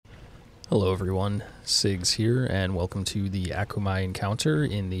Hello everyone, Sigs here, and welcome to the Akumai encounter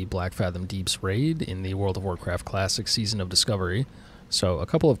in the Blackfathom Deeps Raid in the World of Warcraft Classic Season of Discovery. So a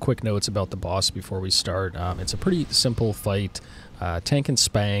couple of quick notes about the boss before we start. It's a pretty simple fight, tank and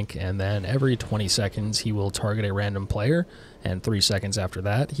spank, and then every 20 seconds he will target a random player, and 3 seconds after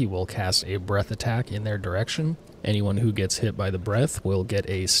that he will cast a breath attack in their direction. Anyone who gets hit by the breath will get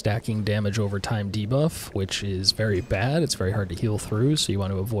a stacking damage over time debuff, which is very bad. It's very hard to heal through, so you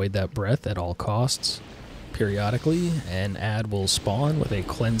want to avoid that breath at all costs. Periodically, an ad will spawn with a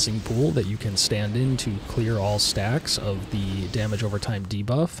cleansing pool that you can stand in to clear all stacks of the damage over time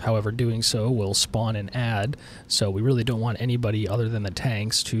debuff. However, doing so will spawn an ad, so we really don't want anybody other than the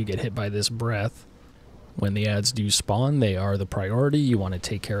tanks to get hit by this breath. When the ads do spawn, they are the priority. You want to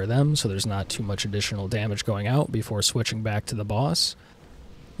take care of them so there's not too much additional damage going out before switching back to the boss.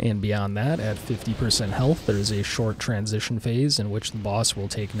 And beyond that, at 50% health, there is a short transition phase in which the boss will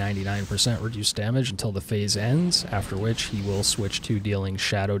take 99% reduced damage until the phase ends, after which he will switch to dealing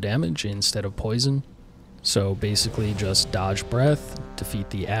shadow damage instead of poison. So basically just dodge breath, defeat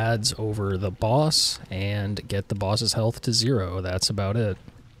the ads over the boss, and get the boss's health to 0. That's about it.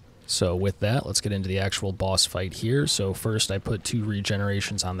 So with that, let's get into the actual boss fight here. So first I put 2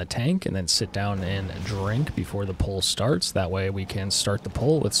 regenerations on the tank and then sit down and drink before the pull starts. That way we can start the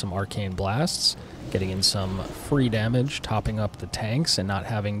pull with some arcane blasts, getting in some free damage, topping up the tanks and not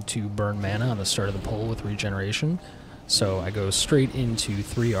having to burn mana on the start of the pull with regeneration. So I go straight into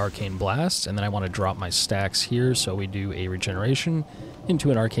 3 arcane blasts, and then I want to drop my stacks here, so we do a regeneration into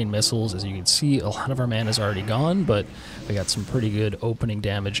an arcane missiles. As you can see, a lot of our mana is already gone, but we got some pretty good opening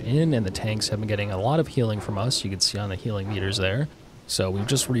damage in, and the tanks have been getting a lot of healing from us. You can see on the healing meters there. So we've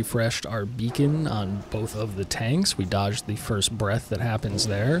just refreshed our beacon on both of the tanks. We dodged the first breath that happens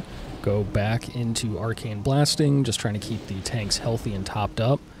there. Go back into arcane blasting, just trying to keep the tanks healthy and topped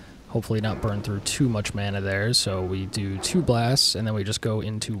up. Hopefully not burn through too much mana there, so we do 2 blasts, and then we just go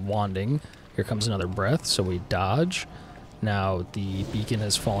into wanding. Here comes another breath, so we dodge. Now the beacon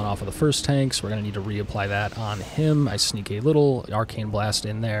has fallen off of the first tank, so we're going to need to reapply that on him. I sneak a little arcane blast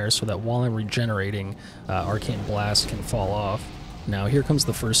in there so that while I'm regenerating, arcane blast can fall off. Now here comes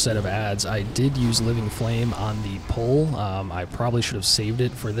the first set of ads. I did use Living Flame on the pull. I probably should have saved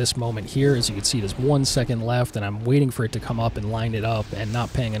it for this moment here. As you can see, there's 1 second left, and I'm waiting for it to come up and line it up and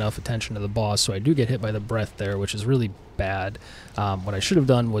not paying enough attention to the boss, so I do get hit by the breath there, which is really bad. What I should have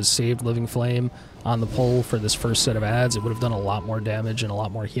done was saved Living Flame on the pull for this first set of ads. It would have done a lot more damage and a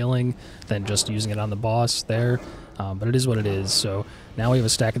lot more healing than just using it on the boss there. But it is what it is. So now we have a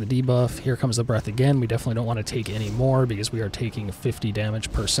stack of the debuff. Here comes the breath again. We definitely don't want to take any more because we are taking 50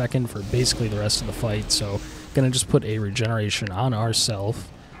 damage per second for basically the rest of the fight. So gonna just put a regeneration on ourselves.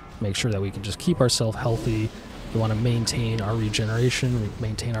 Make sure that we can just keep ourselves healthy. We want to maintain our regeneration,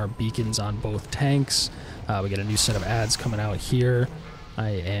 maintain our beacons on both tanks. We get a new set of ads coming out here. I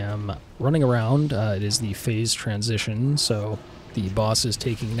am running around. It is the phase transition, so the boss is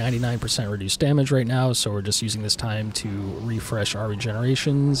taking 99% reduced damage right now, so we're just using this time to refresh our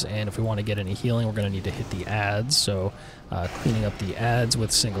regenerations, and if we want to get any healing, we're going to need to hit the ads, so cleaning up the ads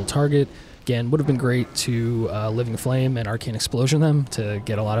with single target. Again, would have been great to Living Flame and Arcane Explosion them to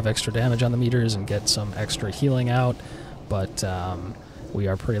get a lot of extra damage on the meters and get some extra healing out, but we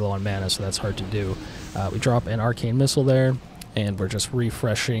are pretty low on mana, so that's hard to do. We drop an Arcane Missile there, and we're just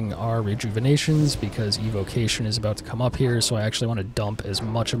refreshing our rejuvenations because evocation is about to come up here, so I actually want to dump as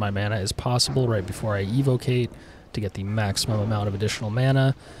much of my mana as possible right before I evocate to get the maximum amount of additional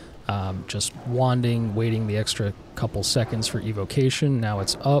mana. Just wanding, waiting the extra couple seconds for evocation. Now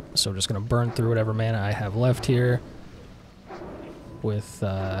it's up, so I'm just going to burn through whatever mana I have left here with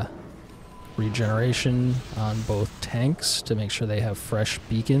regeneration on both tanks to make sure they have fresh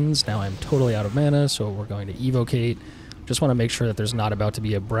beacons. Now I'm totally out of mana, so we're going to evocate. Just want to make sure that there's not about to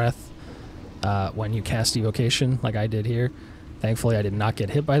be a breath when you cast evocation like I did here. Thankfully I did not get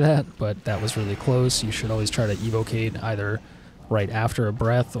hit by that, but that was really close. You should always try to evocate either right after a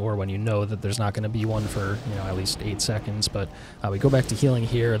breath or when you know that there's not going to be one for, you know, at least 8 seconds. But we go back to healing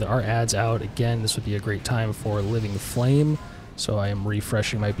here. There are ads out. Again, this would be a great time for Living Flame. So I am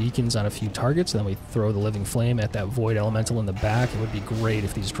refreshing my beacons on a few targets, and then we throw the Living Flame at that Void Elemental in the back. It would be great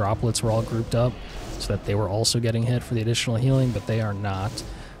if these droplets were all grouped up so that they were also getting hit for the additional healing, but they are not.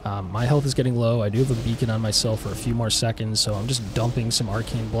 My health is getting low. I do have a beacon on myself for a few more seconds, so I'm just dumping some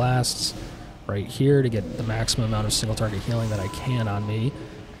Arcane Blasts right here to get the maximum amount of single target healing that I can on me.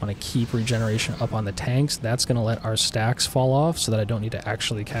 I want to keep regeneration up on the tanks. That's going to let our stacks fall off so that I don't need to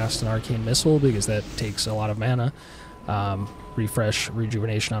actually cast an Arcane Missile because that takes a lot of mana. refresh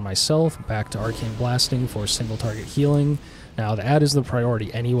rejuvenation on myself, back to arcane blasting for single target healing. Now, the ad is the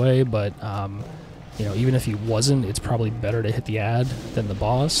priority anyway, but you know, even if he wasn't, it's probably better to hit the ad than the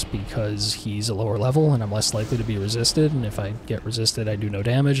boss because he's a lower level and I'm less likely to be resisted. And if I get resisted, I do no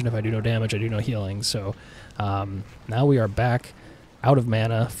damage, and if I do no damage, I do no healing. So now we are back out of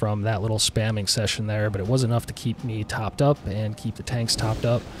mana from that little spamming session there, but it was enough to keep me topped up and keep the tanks topped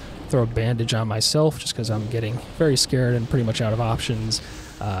up. Throw a bandage on myself just because I'm getting very scared and pretty much out of options.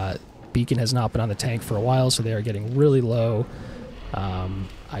 Beacon has not been on the tank for a while, so they are getting really low.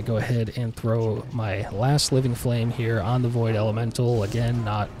 I go ahead and throw my last Living Flame here on the Void Elemental. Again,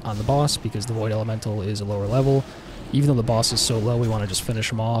 not on the boss because the Void Elemental is a lower level. Even though the boss is so low, we want to just finish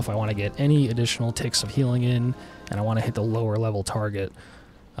him off. I want to get any additional ticks of healing in, and I want to hit the lower level target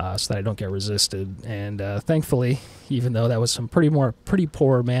so that I don't get resisted. And thankfully, even though that was some pretty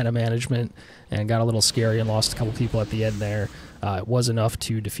poor mana management and got a little scary and lost a couple people at the end there, it was enough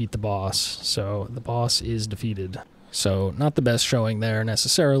to defeat the boss. So the boss is defeated. So not the best showing there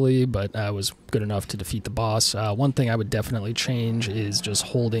necessarily, but was good enough to defeat the boss. One thing I would definitely change is just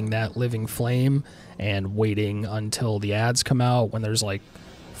holding that Living Flame and waiting until the ads come out. When there's like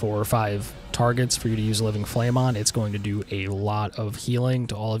 4 or 5 targets for you to use Living Flame on, it's going to do a lot of healing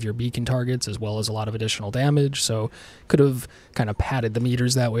to all of your beacon targets as well as a lot of additional damage. So could have kind of padded the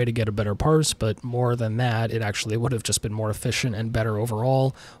meters that way to get a better parse, but more than that, it actually would have just been more efficient and better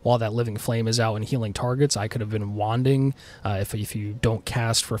overall. While that Living Flame is out and healing targets, I could have been wanding. If you don't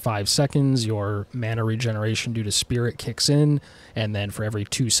cast for 5 seconds, your mana regeneration due to spirit kicks in, and then for every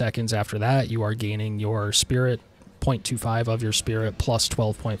 2 seconds after that, you are gaining your spirit 0.25 of your spirit plus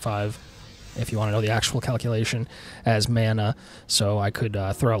 12.5, if you want to know the actual calculation, as mana. So I could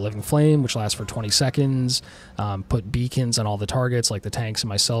throw out Living Flame, which lasts for 20 seconds, put beacons on all the targets, like the tanks and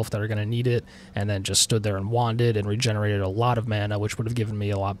myself that are going to need it, and then just stood there and wanded and regenerated a lot of mana, which would have given me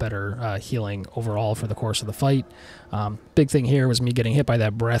a lot better healing overall for the course of the fight. Big thing here was me getting hit by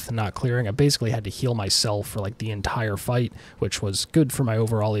that breath and not clearing. I basically had to heal myself for like the entire fight, which was good for my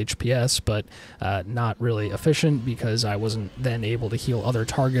overall HPS, but not really efficient because I wasn't then able to heal other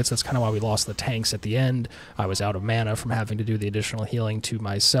targets. That's kind of why we lost the tanks at the end. I was out of mana from having to do the additional healing to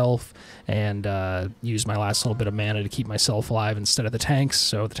myself and used my last little bit of mana to keep myself alive instead of the tanks,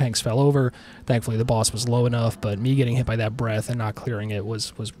 so the tanks fell over. Thankfully the boss was low enough, but me getting hit by that breath and not clearing it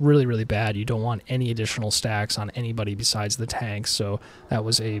was really, really bad. You don't want any additional stacks on anybody besides the tanks, so that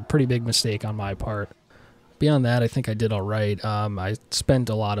was a pretty big mistake on my part. Beyond that, I think I did all right. I spent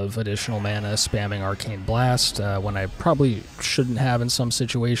a lot of additional mana spamming Arcane Blast when I probably shouldn't have in some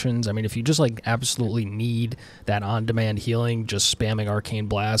situations. I mean, if you just like absolutely need that on-demand healing, just spamming Arcane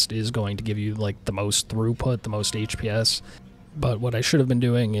Blast is going to give you like the most throughput, the most HPS. But what I should have been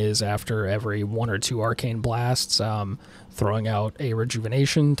doing is after every 1 or 2 Arcane Blasts, throwing out a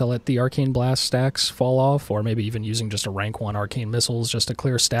Rejuvenation to let the Arcane Blast stacks fall off, or maybe even using just a rank 1 Arcane Missiles just to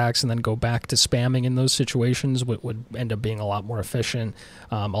clear stacks and then go back to spamming in those situations would end up being a lot more efficient.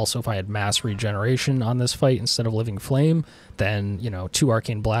 Also, if I had Mass Regeneration on this fight instead of Living Flame, then, you know, 2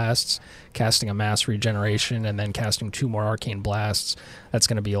 Arcane Blasts, casting a Mass Regeneration, and then casting 2 more Arcane Blasts, that's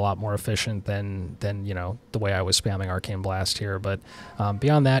going to be a lot more efficient than you know, the way I was spamming Arcane Blast here. But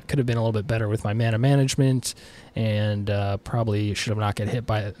beyond that, could have been a little bit better with my mana management, and probably should have not get hit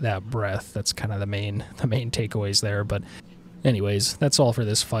by that breath. That's kind of the main takeaways there. But anyways, that's all for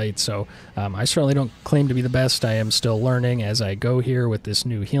this fight. So I certainly don't claim to be the best. I am still learning as I go here with this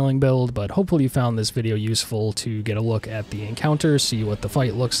new healing build, but hopefully you found this video useful to get a look at the encounter, see what the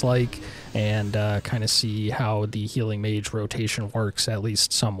fight looks like, and kind of see how the Healing Mage rotation works, at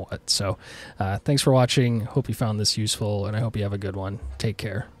least somewhat. So thanks for watching. Hope you found this useful, and I hope you have a good one. Take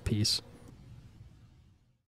care. Peace.